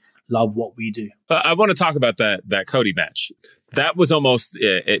really love what we do. I want to talk about that Cody match. That was almost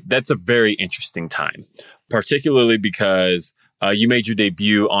that's a very interesting time, particularly because you made your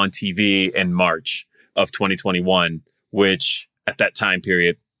debut on TV in March. of 2021, which at that time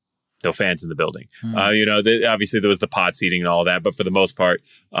period, no fans in the building. Obviously there was the pod seating and all that, but for the most part,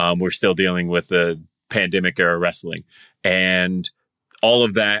 we're still dealing with the pandemic era wrestling. And all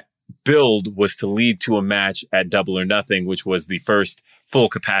of that build was to lead to a match at Double or Nothing, which was the first full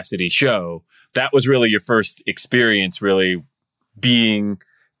capacity show. That was really your first experience really being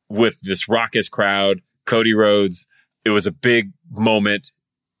with this raucous crowd, Cody Rhodes. It was a big moment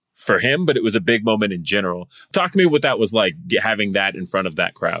for him, but it was a big moment in general. Talk to me what that was like, having that in front of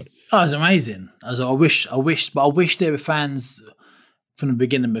that crowd. Oh, it was amazing. I wish there were fans from the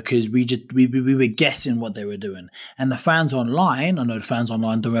beginning, because we were guessing what they were doing. And the fans online, I know the fans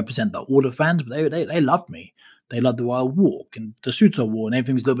online don't represent all the fans, but they loved me. They loved the way I walk and the suits I wore, and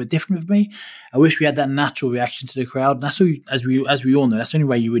everything was a little bit different with me. I wish we had that natural reaction to the crowd. And that's as we all know, that's the only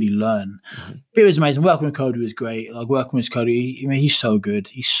way you really learn. Mm-hmm. It was amazing. Working with Cody was great. Like working with Cody, he's so good.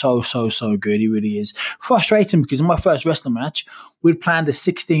 He's so good. He really is. Frustrating because in my first wrestling match, we'd planned a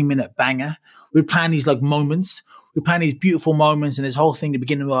 16-minute banger. We'd planned these like moments. We planned these beautiful moments and this whole thing. The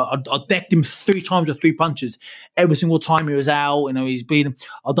beginning, I decked him 3 times with 3 punches. Every single time he was out, he's beating.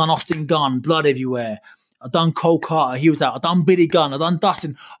 I've done Austin Gunn, blood everywhere. I've done Cole Carter, he was out. I've done Billy Gunn, I've done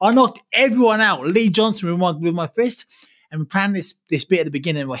Dustin. I knocked everyone out. Lee Johnson with my fist. And we planned this bit at the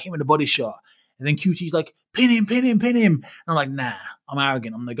beginning where I hit him with a body shot. And then QT's like, pin him. And I'm like, nah, I'm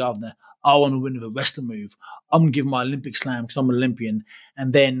arrogant. I'm the governor. I want to win with a wrestling move. I'm going to give him my Olympic slam because I'm an Olympian.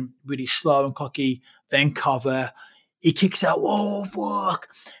 And then really slow and cocky, then cover. He kicks out, whoa, fuck.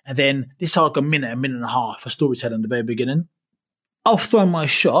 And then this is like a minute and a half for storytelling at the very beginning. I've thrown my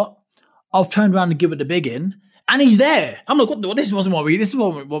shot. I've turned around to give it the big in, and he's there. I'm like, what? This wasn't what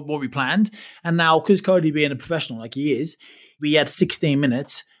we planned. And now, because Cody being a professional like he is, we had 16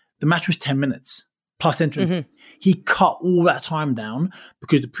 minutes. The match was 10 minutes plus entrance. Mm-hmm. He cut all that time down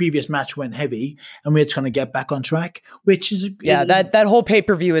because the previous match went heavy, and we had to kind of get back on track. Which is that whole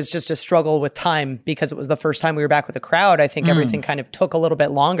pay-per-view is just a struggle with time because it was the first time we were back with the crowd. I think everything kind of took a little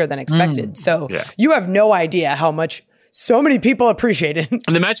bit longer than expected. So you have no idea how much so many people appreciate it.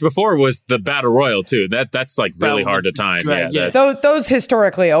 And the match before was the Battle Royal too. That's like really hard to time. Those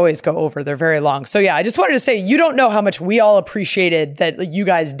historically always go over. They're very long. So I just wanted to say, you don't know how much we all appreciated that you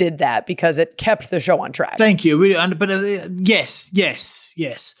guys did that because it kept the show on track. Thank you. Really, but yes.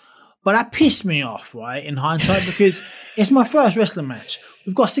 But that pissed me off, right, in hindsight, because it's my first wrestling match.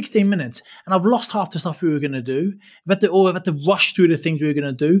 We've got 16 minutes, and I've lost half the stuff we were going to do. We've had to rush through the things we were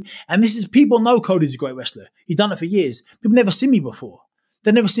going to do. And people know Cody's a great wrestler. He's done it for years. People never seen me before.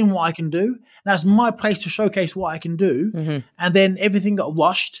 They've never seen what I can do. That's my place to showcase what I can do. Mm-hmm. And then everything got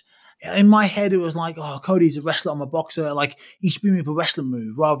rushed. In my head, it was like, oh, Cody's a wrestler, I'm a boxer. Like, he should be with a wrestling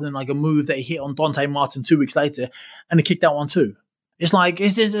move rather than like a move that he hit on Dante Martin 2 weeks later, and he kicked that one too. It's like,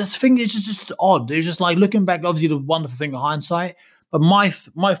 it's just odd. It's just like, looking back, obviously the wonderful thing of hindsight, but my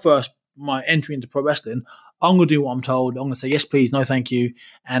entry into pro wrestling, I'm going to do what I'm told. I'm going to say, yes, please, no, thank you,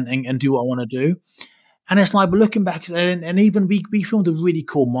 and do what I want to do. And it's like, but looking back, and even we filmed a really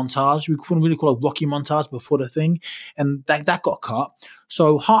cool montage. We filmed a really cool Rocky montage before the thing, and that got cut.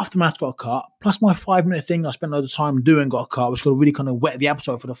 So half the match got cut, plus my 5-minute thing I spent a lot of time doing got cut, which got really kind of whet the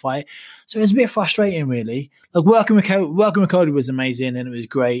appetite for the fight. So it was a bit frustrating, really. Like working with Cody was amazing, and it was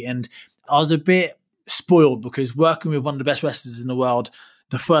great. And I was a bit spoiled because working with one of the best wrestlers in the world,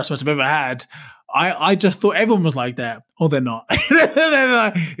 the first match I've ever had, I just thought everyone was like that. Oh, they're not.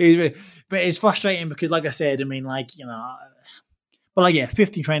 But it's frustrating because, like I said, 15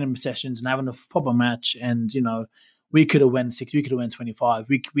 training sessions and having a proper match, and we could have won 6, we could have won 25. I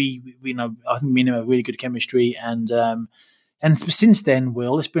think me and him have really good chemistry, and since then,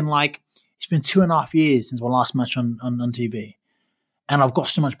 Will, it's been 2.5 years since my last match on TV, and I've got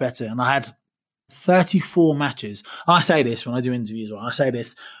so much better, and I had 34 matches. I say this when I do interviews, right? I say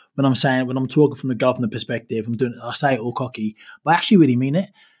this when I'm talking from the governor perspective. I say it all cocky, but I actually really mean it.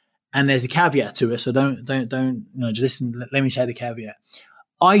 And there's a caveat to it, so don't just listen. Let me say the caveat.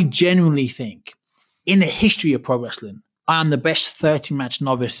 I genuinely think, in the history of pro wrestling, I am the best 30-match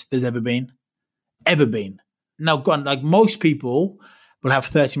novice there's ever been. Now, like most people will have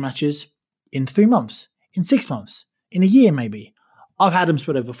 30 matches in 3 months, in 6 months, in a year maybe. I've had them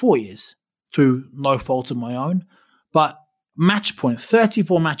spread over 4 years through no fault of my own. But match point,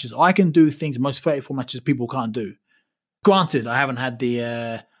 34 matches. I can do things most 34 matches people can't do. Granted, I haven't had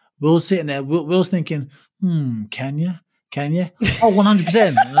the... Will's sitting there. Will's thinking, can you? Oh,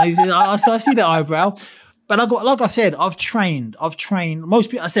 100%. I see that eyebrow. But like I said, I've trained.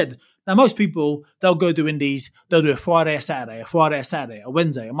 Most people, they'll go do indies. They'll do a Friday, a Saturday, a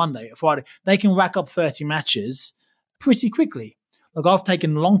Wednesday, a Monday, a Friday. They can rack up 30 matches pretty quickly. Like I've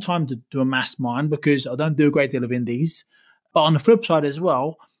taken a long time to amass mine because I don't do a great deal of indies. But on the flip side as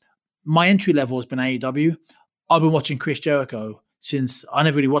well, my entry level has been AEW. I've been watching Chris Jericho since I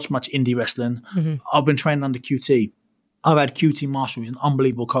never really watched much indie wrestling. Mm-hmm. I've been training under QT. I've had QT Marshall, he's an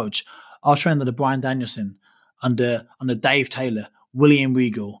unbelievable coach. I was trained under Bryan Danielson, under Dave Taylor, William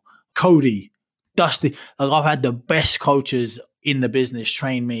Regal, Cody, Dusty. Like I've had the best coaches in the business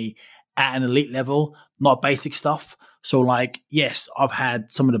train me at an elite level, not basic stuff. So like, yes, I've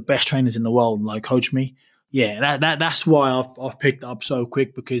had some of the best trainers in the world like coach me. Yeah, that's why I've picked it up so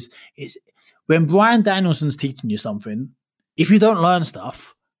quick, because it's when Bryan Danielson's teaching you something, if you don't learn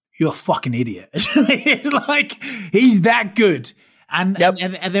stuff, you're a fucking idiot. It's like he's that good. And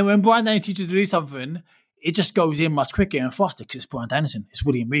then when Bryan Danielson teaches you to do something, it just goes in much quicker and faster because it's Bryan Danielson. It's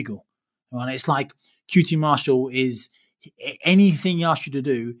William Regal. Right? It's like QT Marshall is anything he asks you to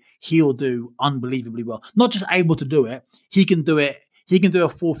do, he'll do unbelievably well. Not just able to do it, he can do it. He can do a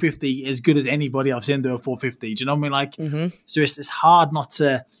 450 as good as anybody I've seen do a 450. Do you know what I mean? Like, so it's hard not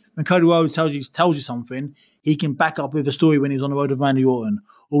to. When Cody Rhodes tells you something, he can back up with a story when he was on the road with Randy Orton,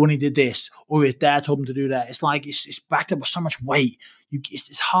 or when he did this, or his dad told him to do that. It's like it's backed up with so much weight.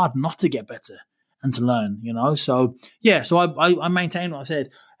 It's hard not to get better and to learn. You know. So yeah. So I maintain what I said,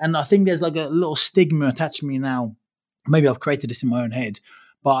 and I think there's like a little stigma attached to me now. Maybe I've created this in my own head,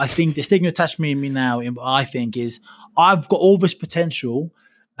 but I think the stigma attached to me now, I think, is I've got all this potential.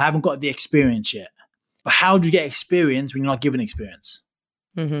 I haven't got the experience yet. But how do you get experience when you're not given experience?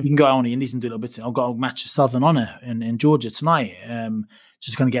 Mm-hmm. You can go on the indies and do a little bit. I've got a match of Southern Honor in Georgia tonight.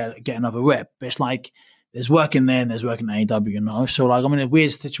 Just going to get another rep. But it's like there's work in there and there's work in AEW, you know. So like I'm in a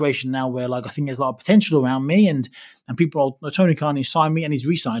weird situation now where like I think there's a lot of potential around me, and people. Tony Khan, he signed me and he's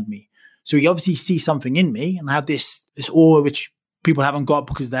re-signed me. So he obviously sees something in me, and I have this aura which people haven't got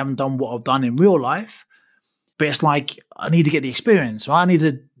because they haven't done what I've done in real life. But it's like I need to get the experience, right? I need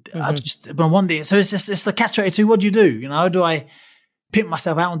to. But one day, so it's the catch-22. What do you do? You know, do I pimp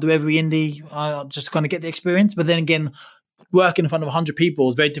myself out and do every indie just kind of get the experience? But then again, working in front of 100 people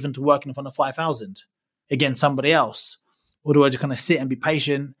is very different to working in front of 5,000 against somebody else. Or do I just kind of sit and be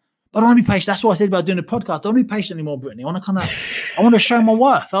patient? But I don't want to be patient. That's what I said about doing the podcast. I don't want to be patient anymore, Brittany. I want to show my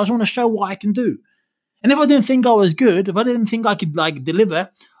worth. I just want to show what I can do. And if I didn't think I was good, if I didn't think I could like deliver,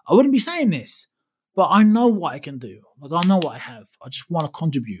 I wouldn't be saying this. But I know what I can do. Like I know what I have. I just want to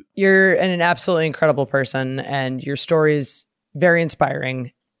contribute. You're an absolutely incredible person, and your story is very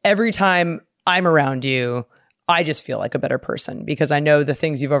inspiring. Every time I'm around you, I just feel like a better person because I know the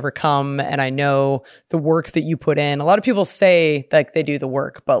things you've overcome and I know the work that you put in. A lot of people say like they do the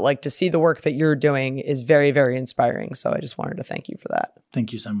work, but like to see the work that you're doing is very, very inspiring. So I just wanted to thank you for that.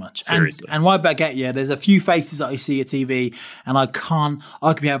 Thank you so much. Seriously. And right back at you, there's a few faces that I see at TV and I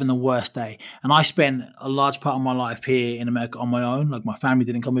could be having the worst day. And I spent a large part of my life here in America on my own. Like my family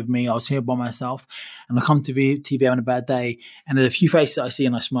didn't come with me. I was here by myself and I come to TV having a bad day. And there's a few faces that I see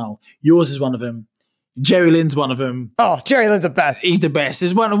and I smile. Yours is one of them. Jerry Lynn's one of them. Oh, Jerry Lynn's the best. He's the best.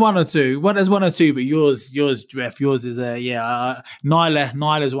 There's one or two. Well, there's one or two, but yours, Jeff, yours is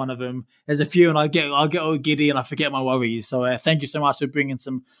Nyla's one of them. There's a few, and I get all giddy and I forget my worries. So thank you so much for bringing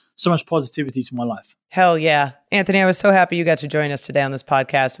so much positivity to my life. Hell yeah, Anthony! I was so happy you got to join us today on this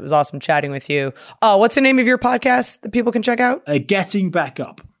podcast. It was awesome chatting with you. What's the name of your podcast that people can check out? Getting Back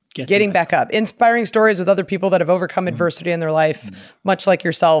Up. Getting back up. Inspiring stories with other people that have overcome adversity in their life, much like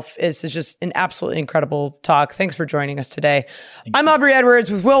yourself. Is just an absolutely incredible talk. Thanks for joining us today. I'm Aubrey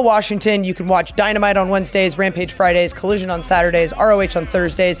Edwards with Will Washington. You can watch Dynamite on Wednesdays, Rampage Fridays, Collision on Saturdays, ROH on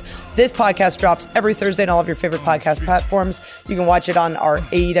Thursdays. This podcast drops every Thursday on all of your favorite podcast platforms. You can watch it on our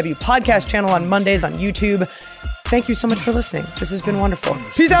AEW podcast channel on Mondays on YouTube. Thank you so much for listening. This has been wonderful.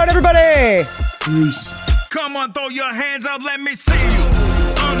 Peace out, everybody. Peace. Come on, throw your hands up, let me see you.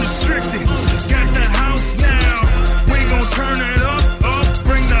 Unrestricted, got the house now. We gon' turn it up,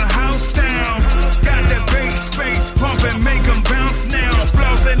 bring the house down. Got that bass space pumping, make them bounce now.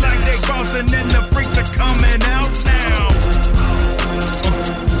 Flossing like they bouncing, and the freaks are coming out now.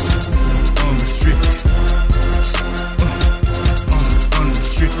 Unrestricted.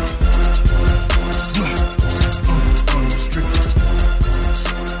 Unrestricted. Unrestricted.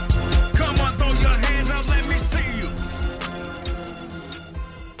 Come on, throw your hands up, let me see you.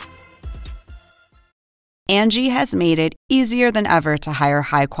 Angie has made it easier than ever to hire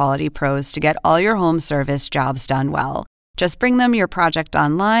high-quality pros to get all your home service jobs done well. Just bring them your project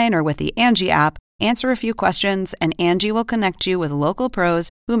online or with the Angie app, answer a few questions, and Angie will connect you with local pros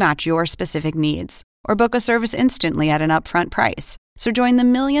who match your specific needs. Or book a service instantly at an upfront price. So join the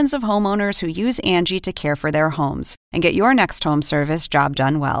millions of homeowners who use Angie to care for their homes and get your next home service job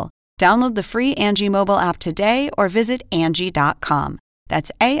done well. Download the free Angie mobile app today or visit Angie.com.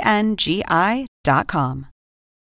 That's ANGI.com.